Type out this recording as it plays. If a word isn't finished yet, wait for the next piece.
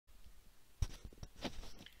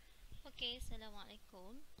Okay,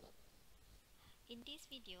 Assalamualaikum. In this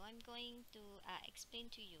video, I'm going to explain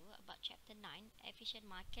to you about Chapter 9, Efficient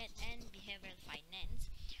Market and Behavioral Finance.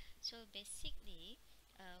 So basically,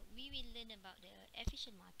 we will learn about the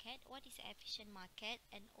efficient market, what is efficient market,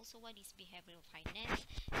 and also what is behavioral finance.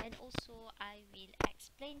 And also, I will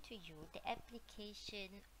explain to you the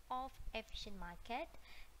application of efficient market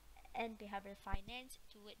and behavioral finance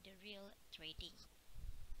toward the real trading.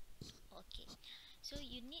 Okay, so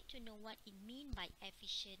you need to know what it means by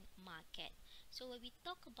efficient market. So when we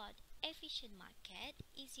talk about efficient market,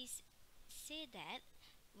 it is say that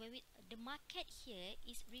the market here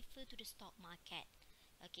is referred to the stock market.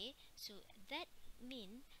 Okay, so that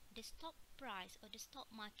means the stock price or the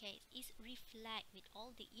stock market is reflect with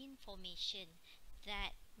all the information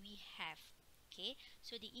that we have. Okay,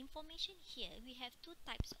 so the information here, we have two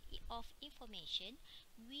types of information,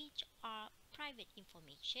 which are private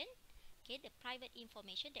information. Okay, the private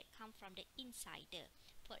information that come from the insider.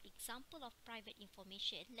 For example of private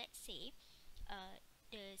information, let's say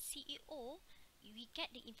the CEO, we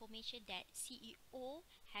get the information that CEO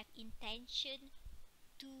have intention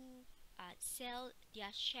to sell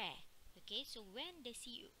their share. Okay, so when the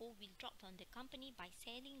CEO will drop on the company by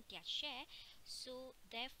selling their share, so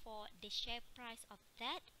therefore the share price of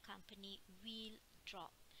that company will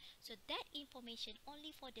drop. So that information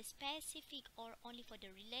only for the specific, or only for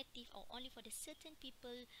the relative, or only for the certain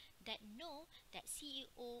people that know that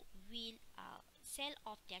CEO will sell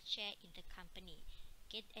off their share in the company.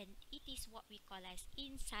 Okay, and it is what we call as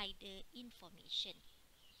insider information.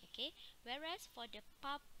 Okay, whereas for the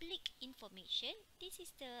public information, this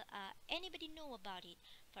is the anybody know about it.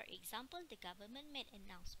 For example, the government made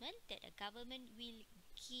announcement that the government will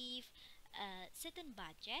give a certain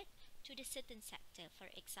budget to the certain sector. For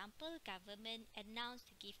example, government announced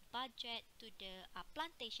to give budget to the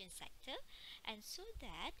plantation sector, and so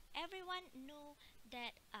that everyone know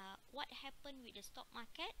that what happened with the stock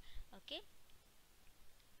market. Okay,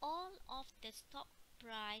 all of the stock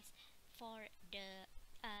price for the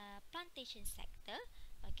plantation sector,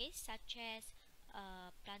 okay, such as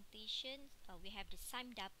plantations, we have the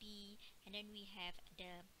Simdapi, and then we have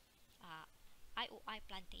the IOI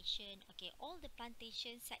plantation. Okay, all the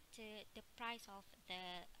plantation sector, the price of the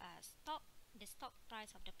stock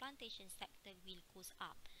price of the plantation sector will goes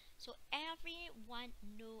up. So everyone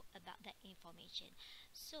know about that information.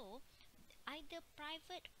 So either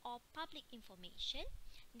private or public information,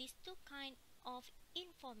 these two kind of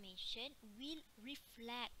information will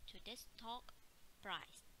reflect to the stock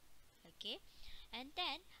price. Okay, and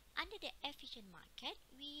then under the efficient market,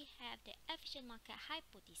 we have the efficient market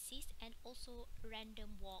hypothesis and also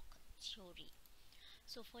random walk theory.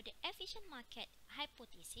 So for the efficient market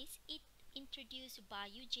hypothesis, it introduced by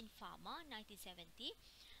Eugene Farmer 1970.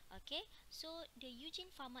 Okay, so the Eugene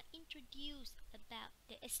Farmer introduced about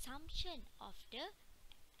the assumption of the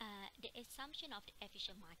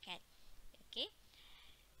efficient market. Okay,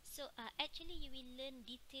 so actually you will learn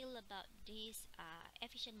detail about this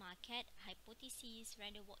efficient market hypothesis,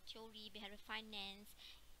 random walk theory, behavioral finance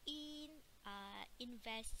in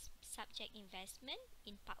subject investment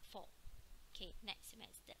in part 4. Okay, next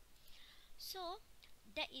semester. So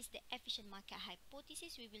that is the efficient market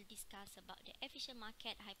hypothesis. We will discuss about the efficient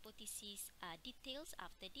market hypothesis details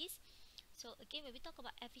after this. So again, when we talk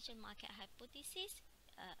about efficient market hypothesis,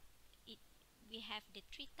 we have the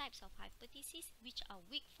three types of hypothesis, which are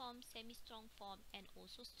weak form, semi-strong form, and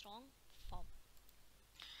also strong form.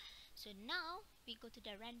 So now we go to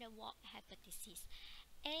the random walk hypothesis.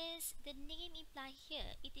 As the name implies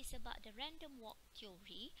here, it is about the random walk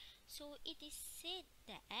theory. So it is said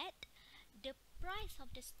that the price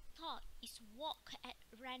of the stock is walked at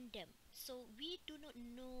random. So we do not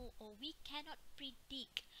know, or we cannot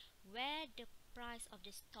predict where the price of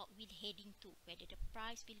the stock will heading to, whether the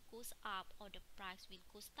price will goes up or the price will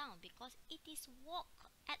goes down, because it is walked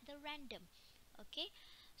at the random. Okay,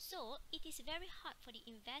 so it is very hard for the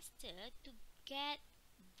investor to get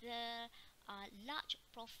the large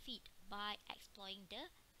profit by exploiting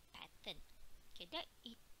the pattern. Okay, that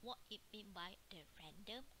is what it means by the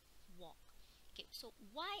random walk. Okay, so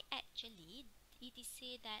why actually it is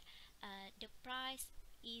said that the price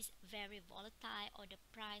is very volatile, or the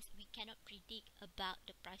price we cannot predict about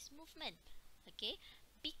the price movement? Okay,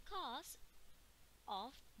 because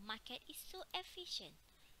of market is so efficient.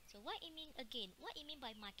 So what it mean again? What it mean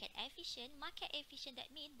by market efficient? Market efficient,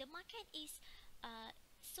 that means the market is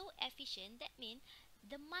so efficient. That means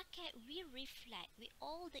the market will reflect with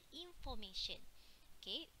all the information.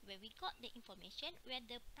 Okay, where we got the information,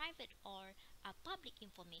 whether private or public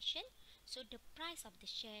information, so the price of the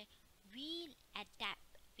share will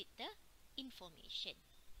adapt with the information.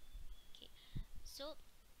 Okay, So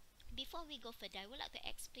before we go further, I would like to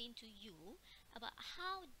explain to you about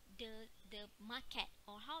how the market,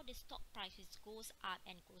 or how the stock prices goes up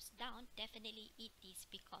and goes down. Definitely it is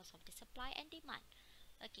because of the supply and demand.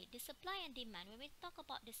 Okay, the supply and demand, when we talk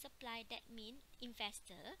about the supply, that means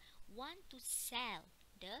investor want to sell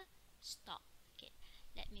the stock. Okay,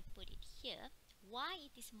 let me put it here. Why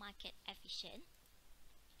it is market efficient?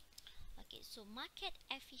 Okay, so market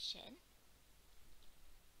efficient.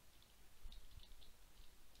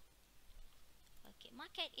 Okay,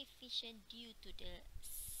 market efficient due to the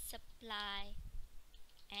supply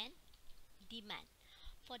and demand.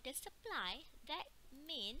 For the supply, that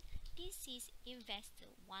means this is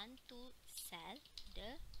investor want to sell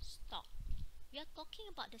the stock. We are talking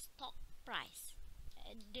about the stock price,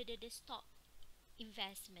 the stock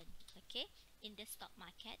investment, okay, in the stock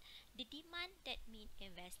market. The demand, that means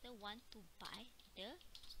investor want to buy the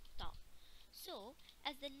stock. So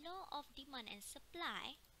as the law of demand and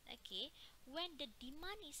supply, okay, when the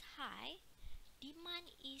demand is high,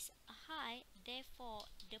 therefore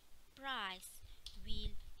the price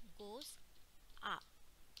will goes up.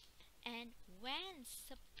 And when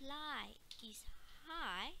supply is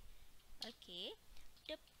high, okay,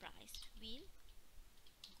 the price will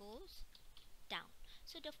goes down.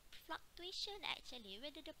 So the fluctuation, actually,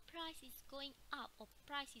 whether the price is going up or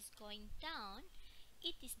price is going down,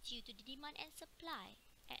 it is due to the demand and supply,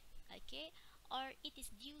 okay, or it is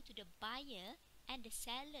due to the buyer and the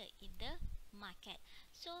seller in the market.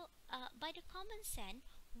 So by the common sense,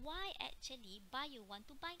 why actually buyer want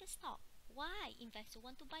to buy the stock? Why investor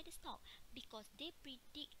want to buy the stock? Because they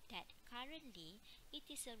predict that currently it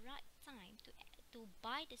is a right time to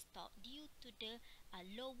buy the stock due to the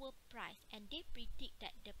lower price, and they predict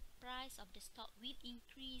that the price of the stock will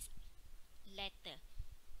increase later.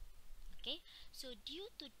 Okay, so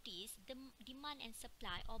due to this, the demand and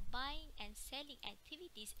supply, or buying and selling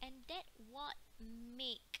activities, and that what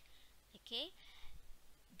make, okay,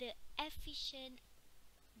 the efficient,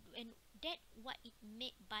 and that what it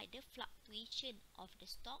made by the fluctuation of the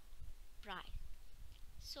stock price.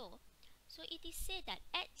 So it is said that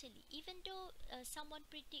actually, even though someone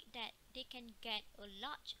predict that they can get a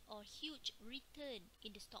large or huge return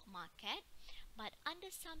in the stock market, but under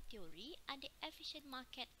some theory, under efficient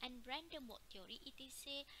market and random walk theory, it is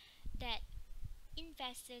said that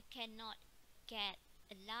investor cannot get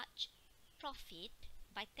a large profit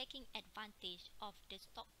by taking advantage of the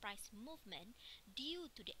stock price movement due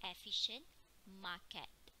to the efficient market.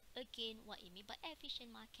 Again, what it mean by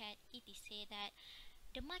efficient market? It is said that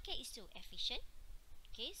the market is so efficient,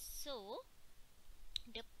 okay, so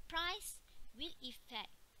the price will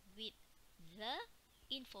affect with the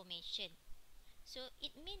information. So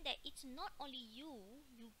it means that it's not only you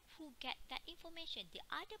who get that information, the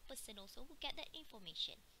other person also who get that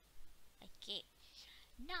information. Okay,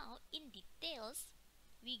 now in details,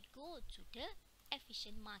 we go to the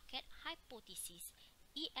efficient market hypothesis,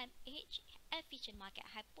 EMH, efficient market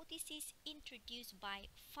hypothesis, introduced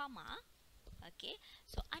by Pharma. Okay,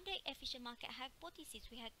 so under efficient market hypothesis,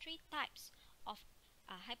 we have three types of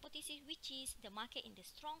hypothesis, which is the market in the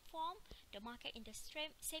strong form, the market in the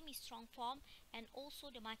semi-strong form, and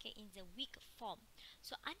also the market in the weak form.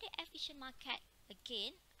 So under efficient market,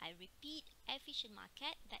 again, I repeat, efficient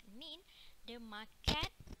market, that means the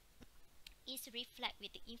market is reflect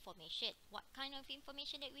with the information. What kind of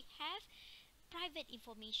information that we have? Private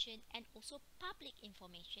information and also public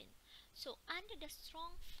information. So under the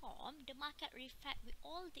strong form, the market reflect with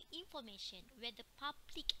all the information where the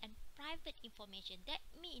public and private information. That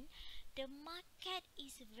means the market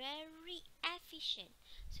is very efficient.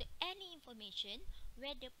 So any information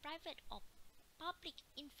where the private or public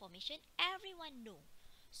information, everyone know.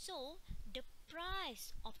 So the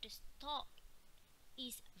price of the stock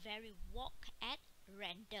is very walk at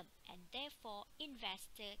random, and therefore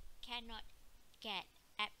investor cannot get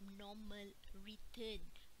abnormal return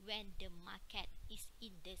when the market is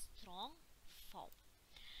in the strong form.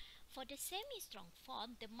 For the semi-strong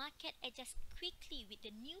form, the market adjusts quickly with the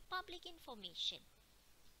new public information.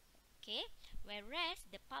 Okay, whereas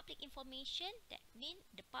the public information, that means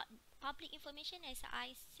the public information, as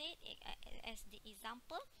I said, as the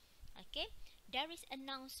example, okay, there is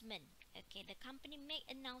announcement. Okay, the company make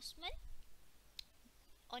announcement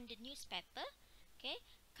on the newspaper. Okay,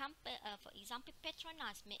 for example,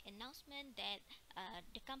 Petronas made announcement that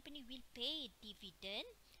the company will pay dividend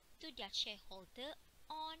to their shareholder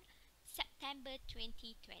on September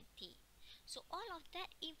 2020. So all of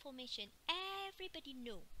that information everybody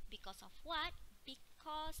know, because of what?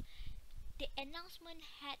 Because the announcement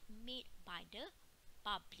had made by the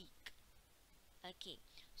public. Okay,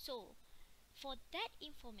 so for that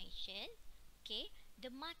information, Okay,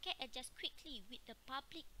 the market adjusts quickly with the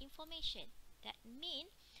public information. That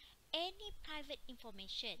means any private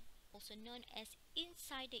information, also known as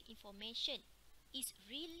insider information, is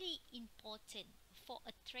really important for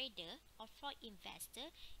a trader or for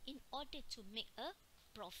investor in order to make a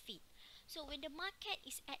profit. So when the market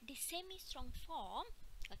is at the semi-strong form,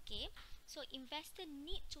 okay, so investor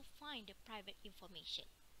need to find the private information.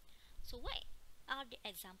 So what are the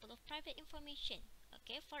example of private information?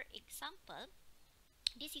 Okay, for example,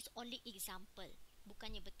 this is only example,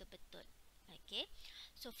 bukannya betul-betul. Okay,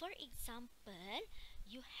 so for example,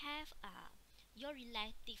 you have your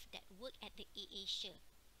relative that work at the Asia.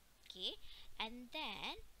 Okay, and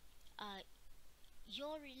then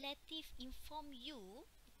your relative inform you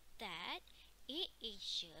that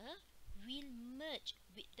Asia will merge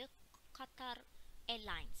with the Qatar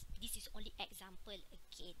Airlines. This is only example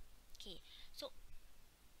again. Okay, so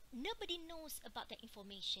nobody knows about the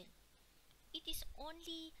information. It is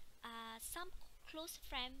only some close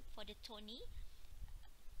friend for the Tony,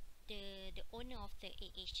 the owner of the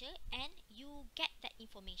Asia, and you get that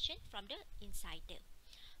information from the insider.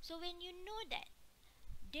 So when you know that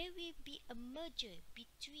there will be a merger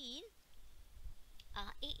between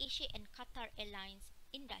Asia and Qatar Airlines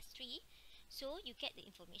industry, so you get the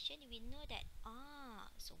information, you will know that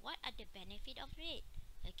so what are the benefit of it?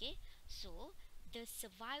 Okay, so the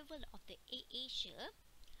survival of the Asia,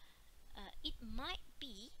 it might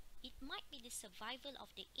be the survival of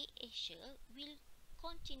the Asia will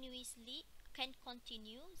continuously can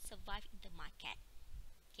continue survive in the market.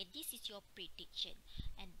 Okay, this is your prediction,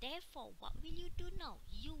 and therefore what will you do now?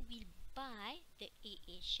 You will buy the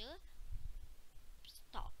Asia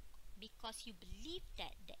stock because you believe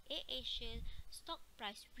that the Asia stock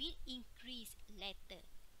price will increase later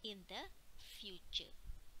in the future.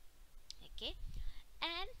 Okay,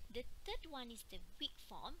 and the third one is the weak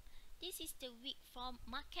form. This is the weak form.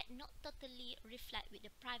 Market not totally reflect with the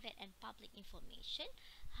private and public information.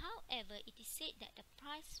 However, it is said that the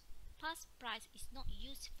past price is not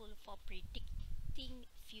useful for predicting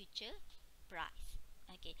future price.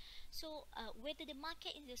 Okay, so whether the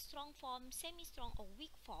market is a strong form, semi-strong or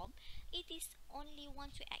weak form, it is only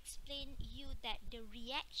want to explain you that the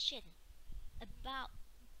reaction about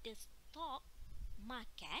the stock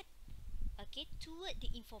market, okay, toward the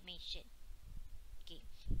information. Okay,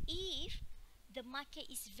 if the market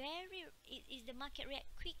is the market react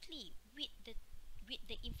quickly with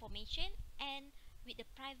the information and with the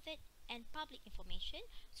private and public information,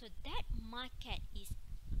 so that market is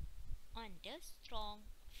on the strong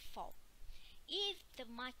form. If the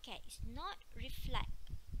market is not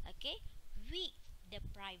reflect, okay, with the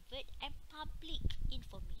private and public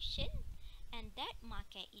information, and that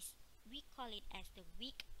market is, we call it as the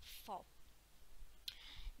weak form.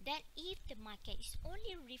 Then if the market is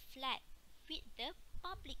only reflect with the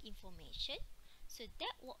public information, so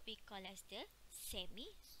that what we call as the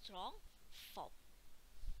semi-strong form.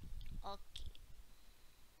 Okay,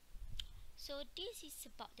 so this is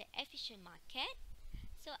about the efficient market.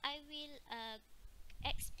 So I will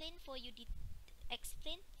explain further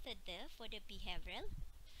for the behavioral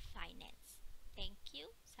finance. Thank you.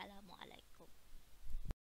 Assalamualaikum.